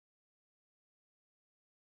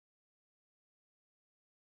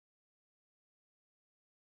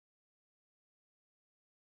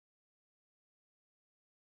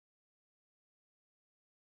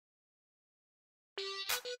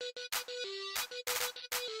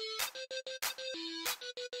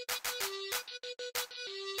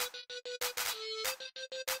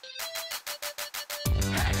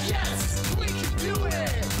Heck yes, we can do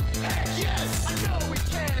it! Heck yes, I know we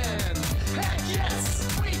can! Heck yes,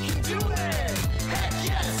 we can do it! Heck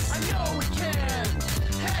yes, I know we can!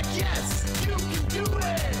 Heck yes, you can do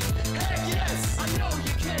it! Heck yes, I know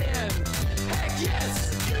you can! Heck yes,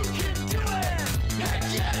 you can do it! Heck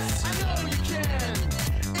yes, I know you can!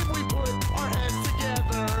 If we put our heads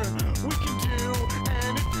together, we can do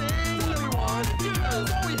anything that we want, because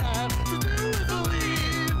all we have to do is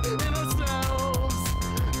believe in ourselves.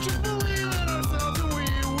 Just believe in ourselves and we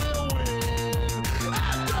will win.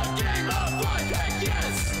 At the game of life, heck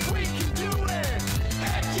yes, we can do it.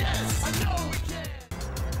 Heck yes, I know we can.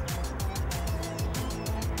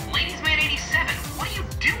 Ladies Man 87, what are you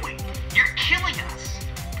doing? You're killing us.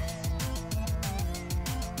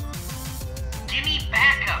 Give me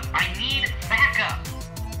backup. I need backup.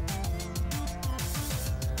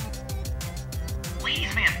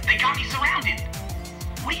 Ladies Man, they got me surrounded.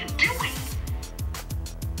 What are you doing?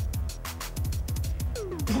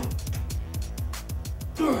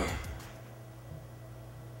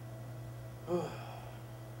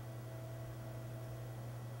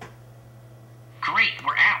 Great,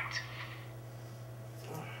 we're out.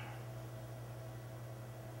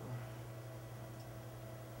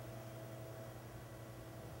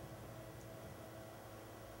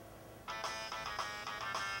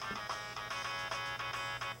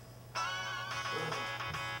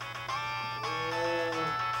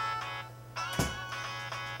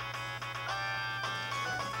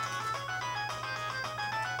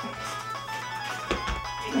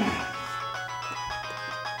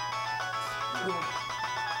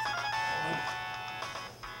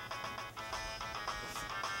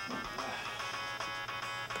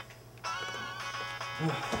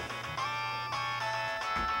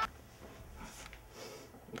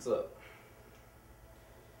 What's up?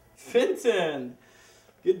 Fenton!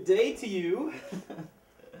 Good day to you.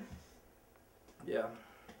 Yeah.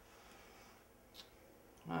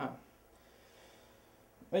 Wow.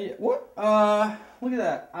 But yeah, what? Look at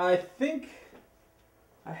that. I think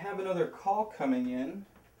I have another call coming in.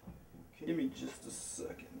 Give me just a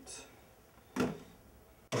second.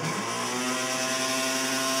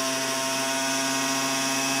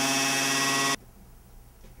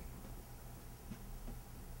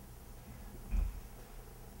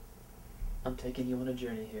 I'm taking you on a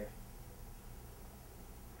journey here.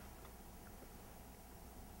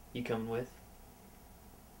 You coming with?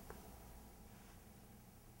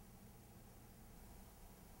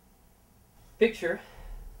 Picture.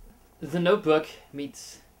 The Notebook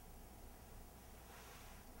meets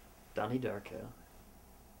Donnie Darko.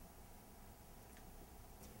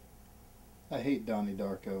 I hate Donnie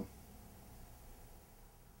Darko.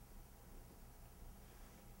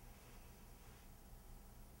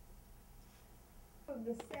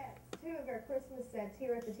 The sets, two of our Christmas sets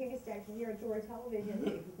here at the TV station here at Georgia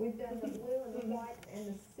Television. We've done the blue and the white and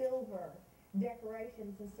the silver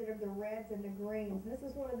decorations instead of the reds and the greens. This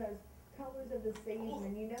is one of those colors of the season,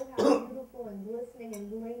 and you know how beautiful and glistening and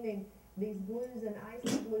gleaming these blues and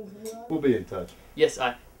icy blues look. We'll be in touch. Yes,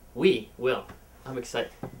 we will. I'm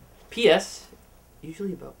excited. P.S.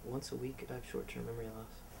 Usually about once a week I have short-term memory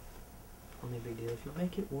loss. Only a big deal if you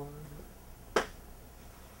make it one.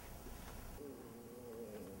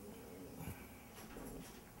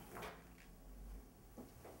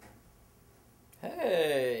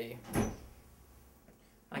 Hey!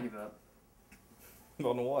 I give up.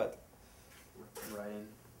 On what? Writing.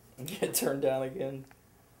 Get turned down again.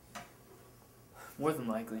 More than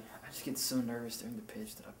likely. I just get so nervous during the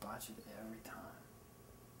pitch that I botch it every time.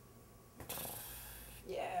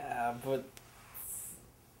 Yeah, but...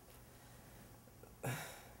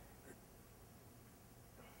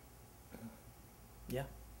 Yeah.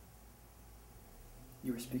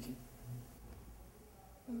 You were speaking?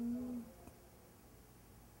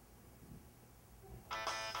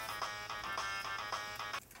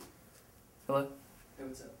 Hello? Hey,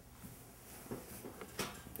 what's up?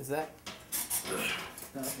 Is that...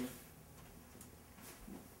 Nothing.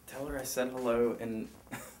 Tell her I said hello and...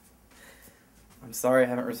 I'm sorry I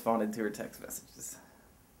haven't responded to her text messages.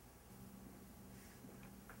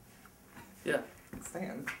 Yeah.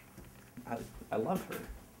 Stan, I love her.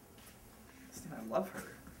 Stan, I love her.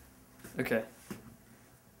 Okay.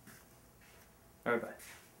 Alright, bye.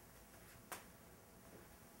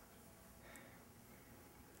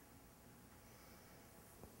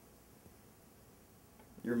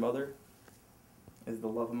 Your mother is the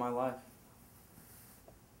love of my life.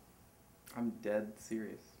 I'm dead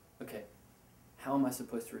serious. Okay. How am I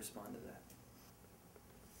supposed to respond to that?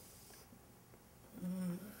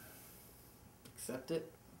 Accept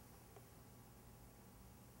it?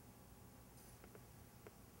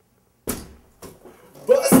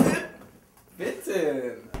 Busted!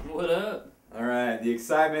 Fitton! What up? Alright, the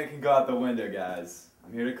excitement can go out the window, guys.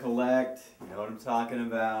 I'm here to collect. You know what I'm talking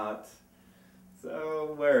about.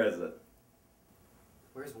 So, where is it?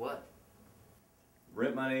 Where's what?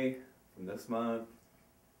 Rent money from this month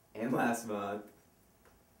and last month.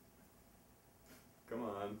 Come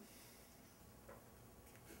on.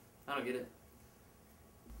 I don't get it.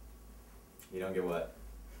 You don't get what?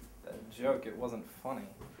 That joke, it wasn't funny.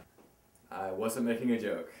 I wasn't making a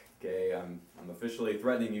joke, okay? I'm officially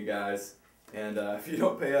threatening you guys. And if you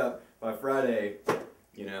don't pay up by Friday,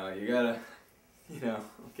 you know, you gotta,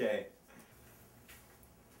 okay.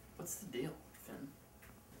 What's the deal, Finn?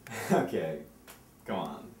 Okay, come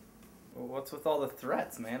on. Well, what's with all the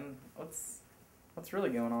threats, man? What's really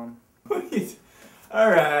going on?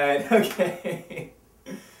 Alright, okay.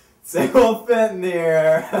 Same old Fenton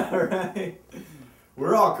here, alright?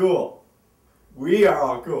 We're all cool. We are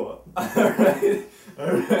all cool. Alright?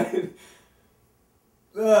 Alright?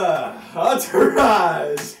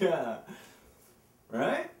 Entourage! Yeah.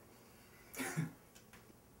 Right?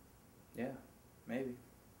 Yeah, maybe.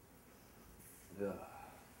 Ugh.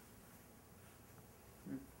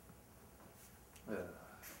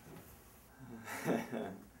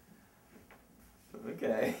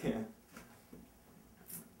 Okay.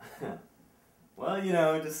 Well,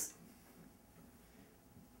 just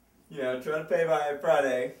try to pay by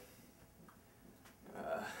Friday.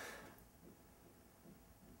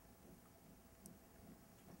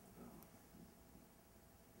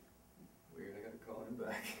 Weird, I gotta call him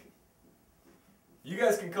back. You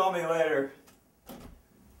guys can call me later.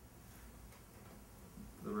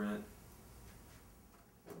 The rent.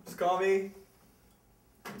 Just call me.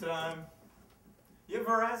 Anytime. You have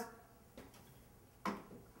Verizon?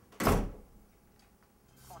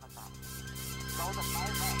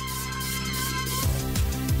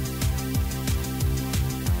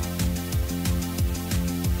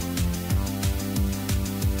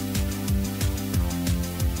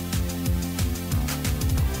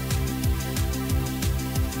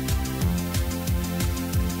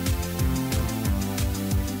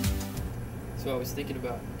 So I was thinking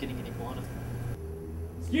about getting an iguana.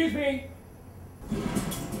 Excuse me!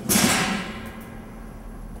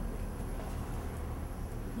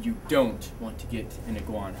 You don't want to get an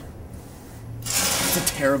iguana. It's a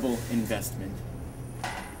terrible investment.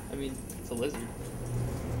 I mean, it's a lizard.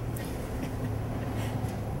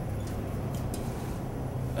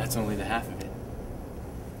 That's only the half of it.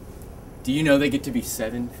 Do you know they get to be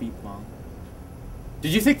 7 feet long?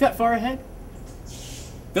 Did you think that far ahead?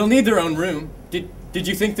 They'll need their own room. Did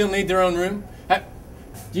you think they'll need their own room?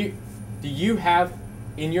 Do you have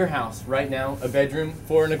in your house right now a bedroom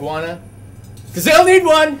for an iguana? Because they'll need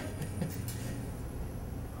one!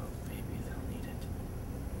 Oh, baby, they'll need it.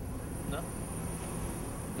 No.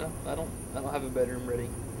 No, I don't have a bedroom ready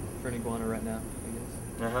for an iguana right now, I guess.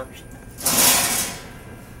 Uh-huh.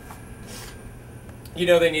 You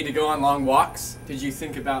know they need to go on long walks? Did you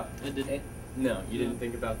think about... No, you didn't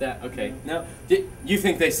think about that? Okay. No. You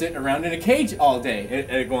think they sit around in a cage all day, an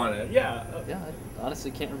iguana? Yeah. Yeah, I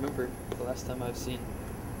honestly can't remember the last time I've seen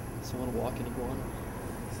someone walk an iguana.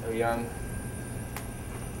 So young.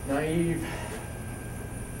 Naive.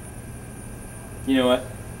 You know what?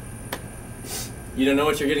 You don't know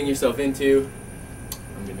what you're getting yourself into.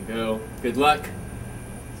 I'm gonna go. Good luck.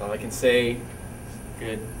 That's all I can say.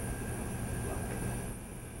 Good luck.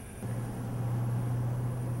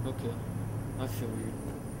 Okay. I feel weird.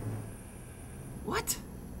 What?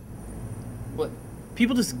 What?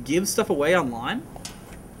 People just give stuff away online?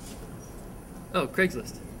 Oh,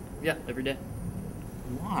 Craigslist. Yeah, every day.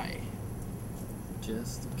 Why?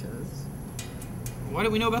 Just because. Why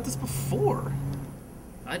didn't we know about this before?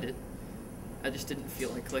 I did. I just didn't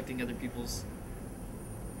feel like collecting other people's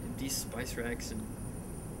empty spice racks and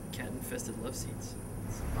cat-infested love seats.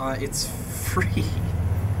 It's free.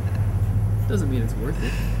 Doesn't mean it's worth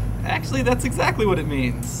it. Actually, that's exactly what it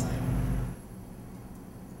means.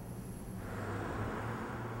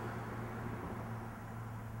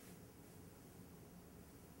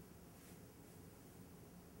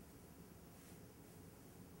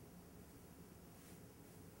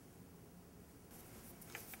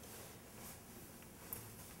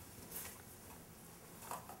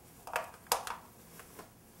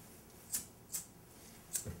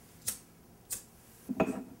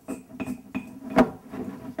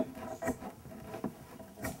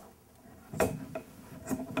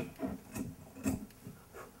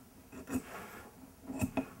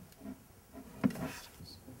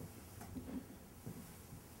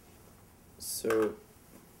 So,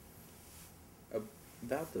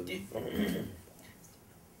 about the Do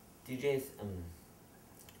you guys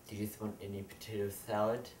want any potato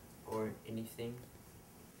salad or anything?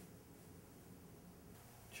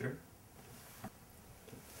 Sure.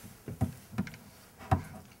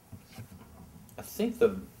 I think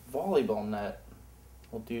the volleyball net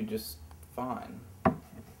will do just fine.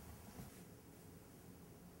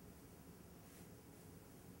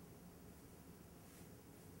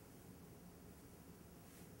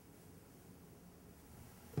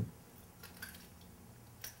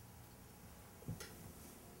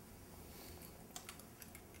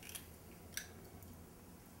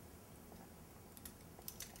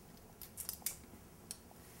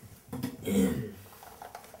 Do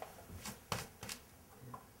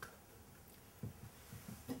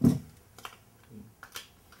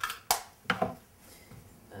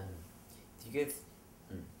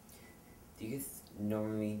you guys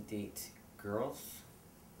normally date girls?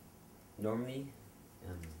 Normally?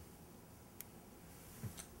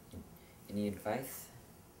 Any advice?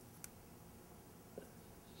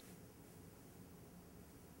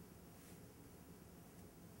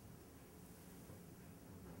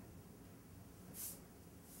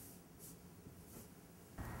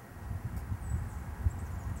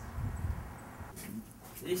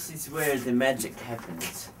 This is where the magic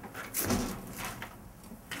happens.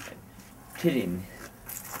 Kidding.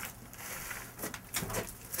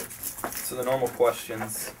 So the normal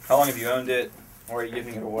questions. How long have you owned it? Why are you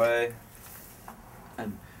giving it away?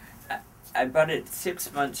 I bought it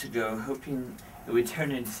 6 months ago, hoping it would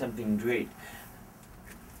turn into something great.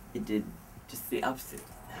 It did just the opposite,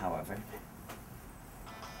 however.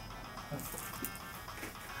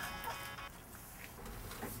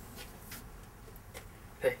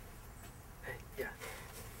 Hey, yeah.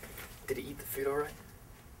 Did he eat the food all right?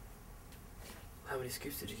 How many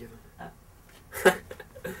scoops did you give him? Okay,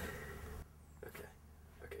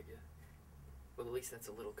 good. Well, at least that's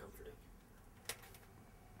a little comforting.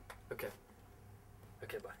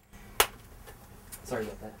 Okay, bye. Sorry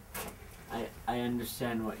about that. I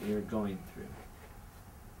understand what you're going through.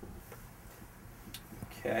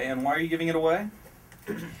 Okay, and why are you giving it away?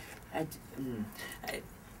 It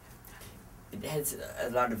has a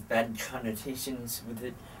lot of bad connotations with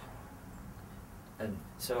it.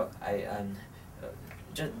 So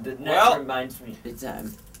the net reminds me. It's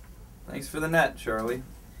Thanks for the net, Charlie.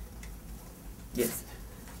 Yes.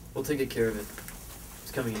 We'll take good care of it.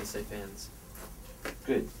 It's coming into safe hands.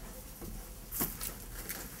 Good.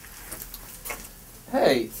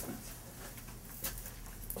 Hey.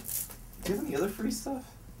 Do you have any other free stuff?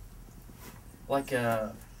 Like,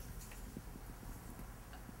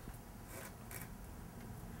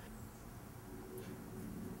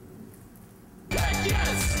 Heck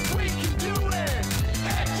yes, we can do it!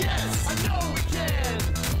 Heck yes, I know we can!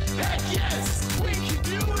 Heck yes, we can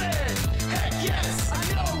do it! Heck yes, I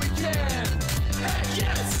know we can! Heck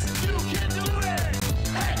yes, you can do it!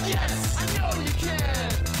 Heck yes, I know you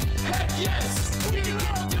can! Heck yes, we can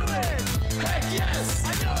do it! Heck yes, I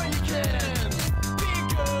know you can!